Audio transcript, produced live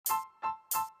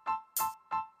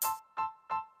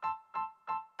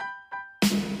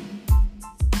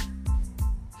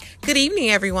Good evening,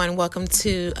 everyone. Welcome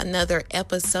to another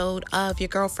episode of Your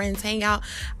Girlfriend's Hangout.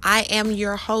 I am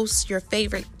your host, your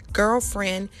favorite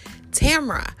girlfriend,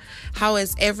 Tamra. How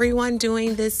is everyone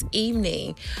doing this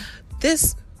evening?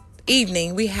 This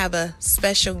evening, we have a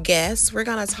special guest. We're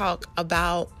going to talk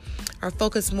about or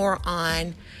focus more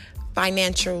on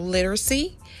financial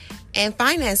literacy and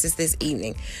finances this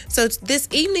evening. So this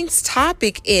evening's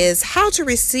topic is how to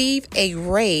receive a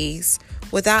raise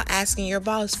without asking your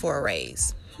boss for a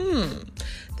raise.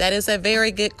 That is a very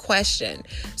good question.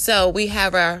 So we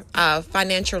have our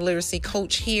financial literacy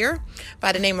coach here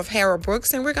by the name of Harold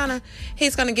Brooks, and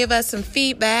he's gonna give us some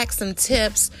feedback, some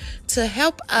tips to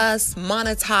help us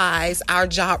monetize our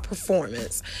job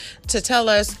performance, to tell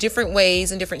us different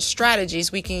ways and different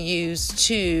strategies we can use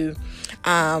to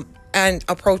and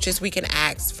approaches we can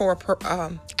ask for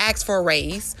a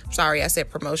raise. Sorry, I said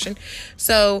promotion.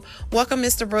 So welcome,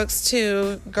 Mr. Brooks,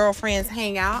 to Girlfriends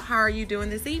Hangout. How are you doing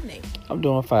this evening? I'm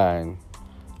doing fine.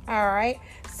 All right.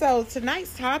 So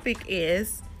tonight's topic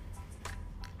is,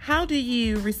 how do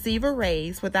you receive a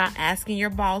raise without asking your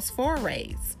boss for a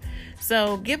raise?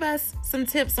 So give us some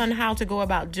tips on how to go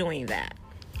about doing that.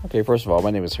 Okay, first of all,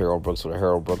 my name is Harold Brooks with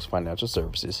Harold Brooks Financial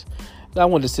Services. Now I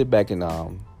wanted to sit back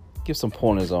and give some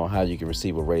pointers on how you can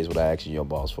receive a raise without asking your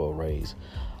boss for a raise.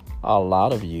 A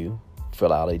lot of you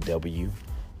fill out a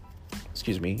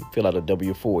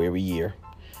W-4 every year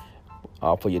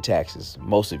for your taxes.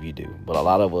 Most of you do, but a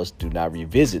lot of us do not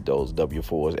revisit those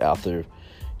W-4s after,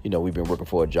 we've been working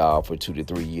for a job for 2 to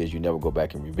 3 years. You never go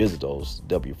back and revisit those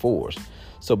W-4s.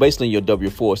 So basically your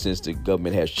W-4, since the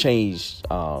government has changed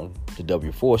the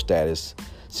W-4 status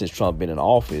since Trump been in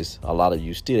office, a lot of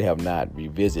you still have not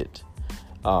revisited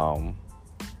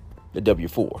the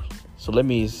W-4. So let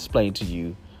me explain to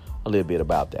you a little bit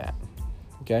about that.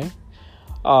 Okay.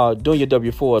 Doing your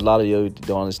W-4, a lot of you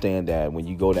don't understand that when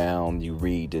you go down, you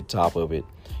read the top of it,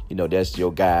 that's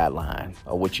your guideline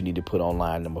of what you need to put on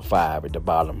line number 5 at the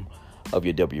bottom of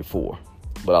your W-4.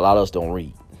 But a lot of us don't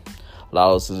read. A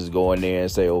lot of us just go in there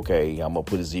and say, okay, I'm going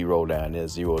to put a 0 down there,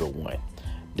 0 to 1.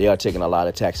 They are taking a lot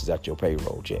of taxes out your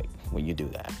payroll check when you do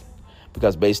that.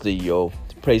 Because basically the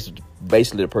person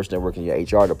that works in your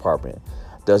HR department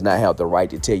does not have the right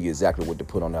to tell you exactly what to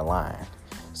put on that line.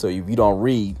 So if you don't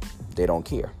read, they don't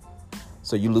care.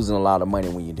 So you're losing a lot of money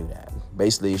when you do that.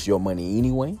 Basically, it's your money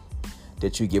anyway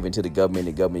that you're giving to the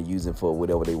government using for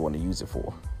whatever they want to use it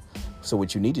for. So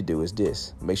what you need to do is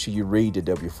this. Make sure you read the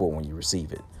W-4 when you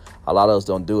receive it. A lot of us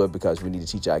don't do it because we need to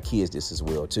teach our kids this as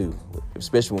well, too,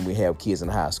 especially when we have kids in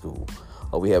high school,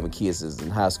 or we having kids in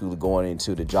high school going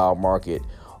into the job market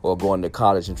or going to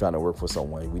college and trying to work for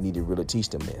someone. We need to really teach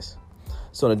them this.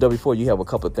 So in the W-4, you have a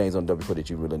couple of things on W-4 that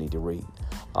you really need to read.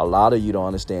 A lot of you don't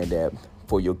understand that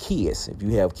for your kids, if you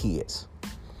have kids,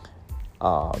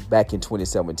 back in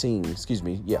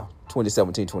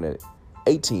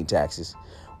 2018 taxes,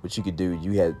 what you could do,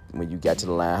 you had, when you got to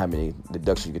the line, how many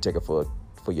deductions you could take for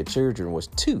your children was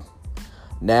 2.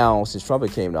 Now, since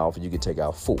Trump came to office, you can take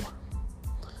out 4.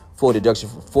 4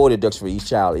 deductions for each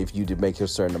child if you did make a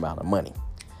certain amount of money.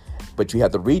 But you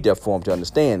have to read that form to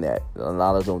understand that. A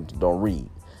lot of them don't read.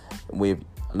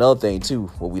 Another thing, too,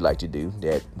 what we like to do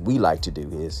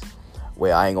is,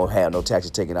 well, I ain't going to have no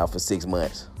taxes taken out for 6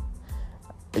 months.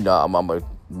 I'm going to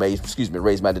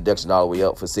raise my deduction all the way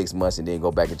up for 6 months and then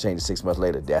go back and change it 6 months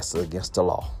later. That's against the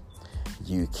law.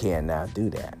 You cannot do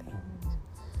that.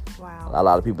 Wow. A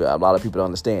lot of people don't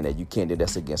understand that. You can't do that.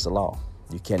 That's against the law.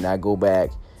 You cannot go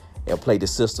back and play the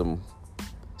system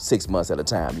 6 months at a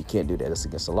time. You can't do that. That's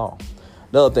against the law.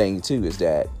 Another thing, too, is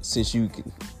that since you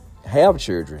can have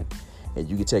children and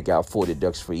you can take out 4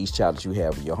 deductions for each child that you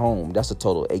have in your home, that's a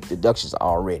total of 8 deductions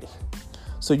already.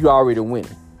 So you're already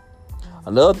winning.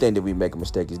 Another thing that we make a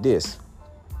mistake is this.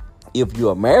 If you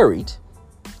are married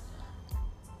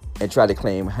and try to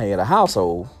claim head of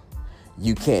household,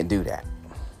 you can't do that.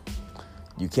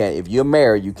 You can't. If you're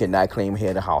married, you cannot claim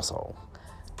head of household.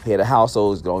 Head of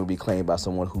household is going to be claimed by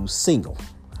someone who's single,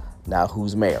 not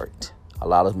who's married. A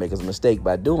lot of us make a mistake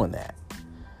by doing that,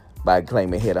 by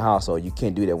claiming head of household. You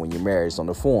can't do that when you're married. It's on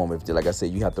the form. Like I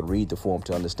said, you have to read the form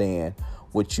to understand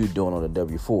what you're doing on the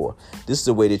W-4. This is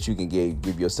a way that you can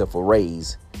give yourself a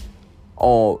raise,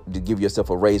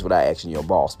 without asking your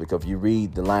boss. Because if you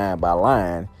read the line by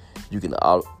line, you can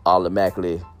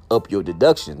automatically up your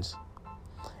deductions.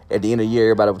 At the end of the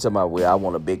year, everybody was talking about, well, I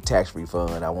want a big tax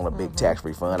refund. I want a big tax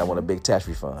refund. I want a big tax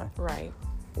refund. Right.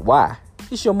 Why?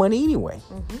 It's your money anyway.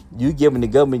 You're giving the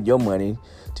government your money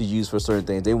to use for certain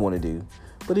things they want to do,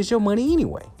 but it's your money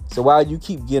anyway. So why do you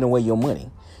keep giving away your money?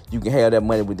 You can have that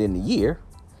money within the year,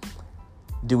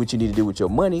 do what you need to do with your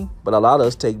money, but a lot of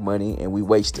us take money and we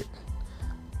waste it.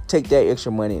 take that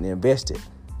extra money and invest it.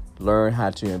 Learn how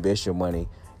to invest your money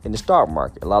in the stock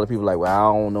market. A lot of people are like, well,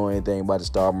 I don't know anything about the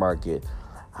stock market.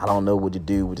 I don't know what to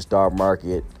do with the stock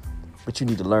market. But you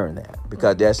need to learn that,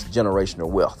 because that's generational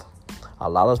wealth. A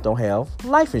lot of us don't have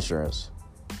life insurance.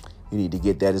 You need to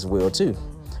get that as well too,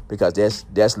 because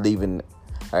that's leaving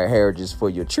a heritage for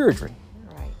your children.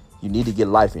 Right. You need to get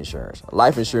life insurance.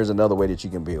 Life insurance is another way that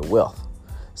you can build wealth.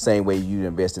 Same way you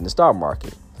invest in the stock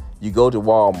market. You go to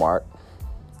Walmart,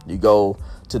 you go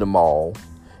to the mall,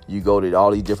 you go to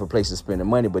all these different places spending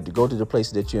money, but to go to the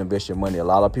places that you invest your money. A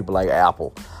lot of people like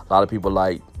Apple. A lot of people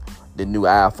like the new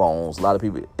iPhones. A lot of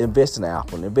people invest in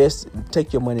Apple.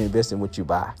 Take your money and invest in what you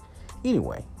buy.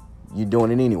 Anyway, you're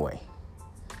doing it anyway.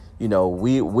 You know,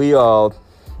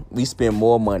 we spend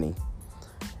more money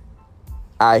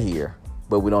out here,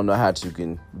 but we don't know how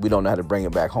to bring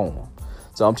it back home.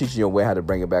 So I'm teaching you a way how to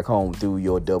bring it back home through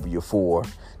your W-4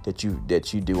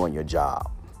 that you do on your job.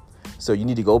 So you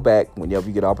need to go back whenever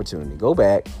you get opportunity. Go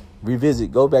back,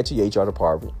 revisit, go back to your HR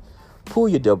department, pull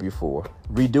your W-4,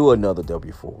 redo another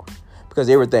W-4, because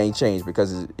everything changed.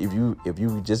 Because if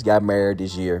you just got married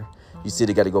this year, you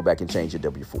still got to go back and change your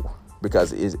W-4,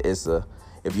 because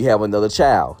if you have another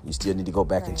child, you still need to go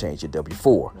back and change your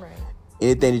W-4. Right.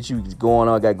 Anything that you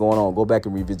got going on, go back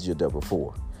and revisit your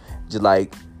W-4. Just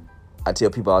like I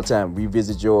tell people all the time,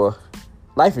 revisit your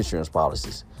life insurance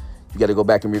policies. You got to go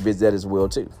back and revisit that as well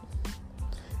too.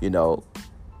 You know,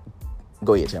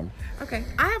 go ahead, Tim. Okay,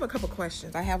 I have a couple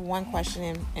questions. I have one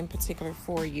question in particular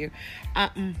for you.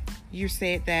 You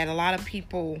said that a lot of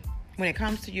people, when it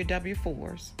comes to your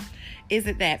W-4s, is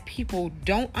it that people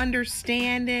don't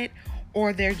understand it,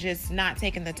 or they're just not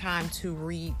taking the time to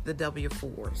read the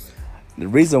W-4s? The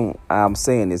reason I'm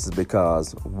saying this is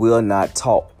because we're not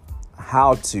taught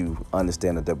how to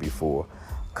understand a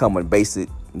W-4, basic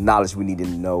knowledge we need to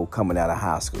know coming out of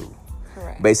high school.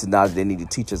 Correct. Basic knowledge they need to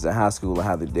teach us in high school, and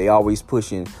how they always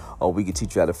pushing, or we can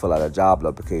teach you how to fill out a job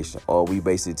application, or we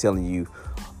basically telling you,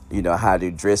 how to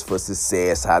dress for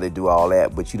success, how to do all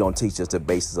that, but you don't teach us the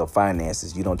basis of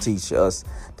finances. You don't teach us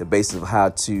the basis of how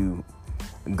to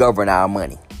govern our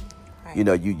money.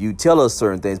 Right. You tell us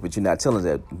certain things, but you're not telling us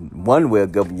that one way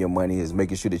of governing your money is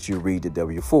making sure that you read the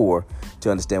W-4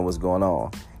 to understand what's going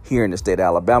on. Here in the state of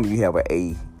Alabama, you have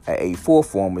a A4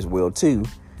 form as well too,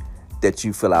 that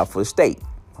you fill out for the state.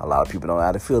 A lot of people don't know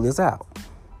how to fill this out.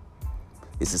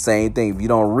 It's the same thing. If you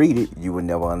don't read it, you will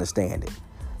never understand it.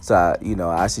 So,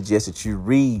 I suggest that you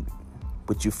read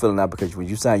what you're filling out, because when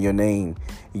you sign your name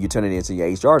and you turn it into your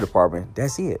HR department,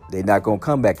 that's it. They're not going to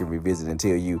come back and revisit and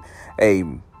tell you, hey,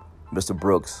 Mr.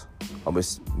 Brooks or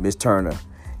Miss Turner,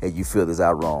 hey, you fill this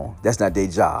out wrong. That's not their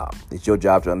job. It's your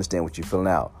job to understand what you're filling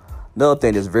out. Another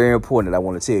thing that's very important that I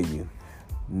want to tell you,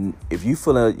 if you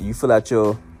fill out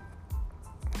your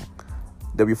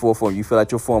W-4 form, you fill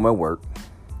out your form at work,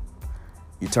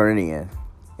 you turn it in,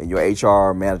 and your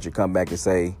HR manager come back and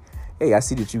say, hey, I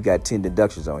see that you got 10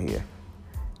 deductions on here.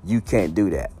 You can't do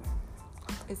that.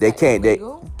 They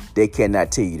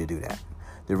cannot tell you to do that.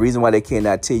 The reason why they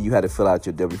cannot tell you how to fill out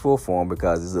your W-4 form,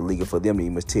 because it's illegal for them to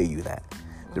even tell you that.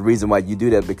 The reason why you do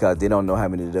that, because they don't know how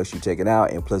many deductions you're taking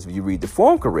out, and plus if you read the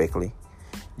form correctly,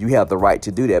 you have the right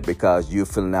to do that because you're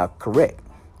filling out correct.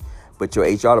 But your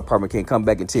HR department can't come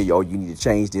back and tell you, oh, you need to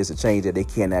change this or change that. They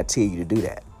cannot tell you to do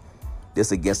that.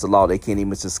 That's against the law. They can't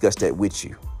even discuss that with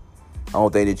you. The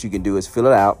only thing that you can do is fill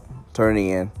it out, turn it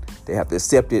in. They have to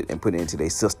accept it and put it into their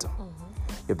system.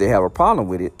 Mm-hmm. If they have a problem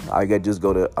with it, all you got to do is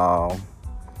go to the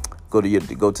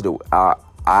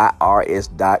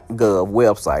IRS.gov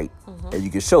website, and you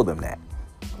can show them that.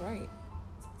 Great.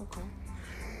 Okay.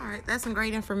 All right. That's some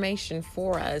great information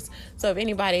for us. So if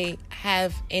anybody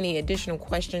have any additional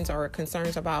questions or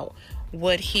concerns about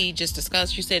what he just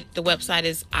discussed, you said the website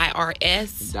is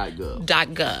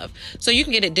irs.gov. So you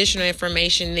can get additional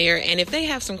information there. And if they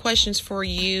have some questions for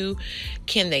you,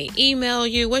 can they email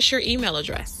you? What's your email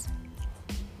address?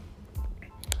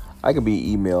 I can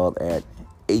be emailed at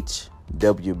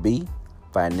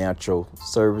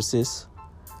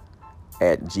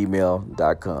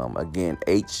hwbfinancialservices@gmail.com. Again,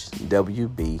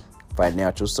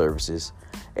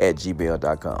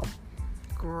 hwbfinancialservices@gmail.com.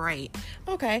 Great.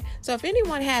 Okay. So if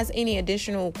anyone has any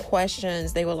additional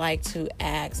questions they would like to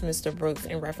ask Mr. Brooks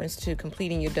in reference to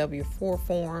completing your W-4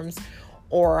 forms,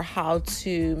 or how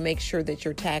to make sure that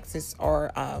your taxes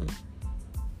are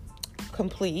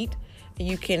complete,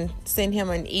 you can send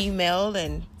him an email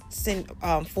and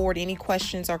forward any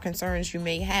questions or concerns you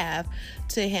may have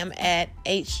to him at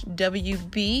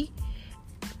hwb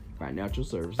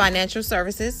financial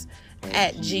services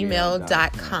at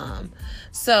gmail.com.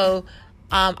 So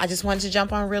I just wanted to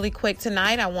jump on really quick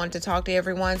tonight. I wanted to talk to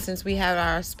everyone since we have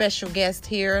our special guest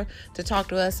here to talk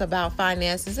to us about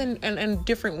finances and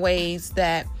different ways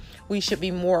that we should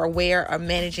be more aware of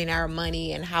managing our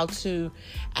money and how to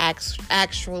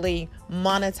actually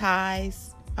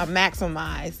monetize or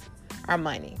maximize our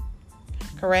money.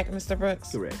 Correct, Mr.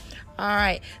 Brooks? Correct. All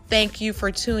right. Thank you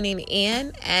for tuning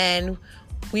in, and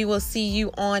we will see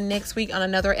you on next week on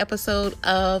another episode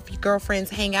of Girlfriends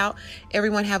Hangout.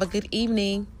 Everyone have a good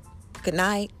evening. Good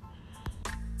night.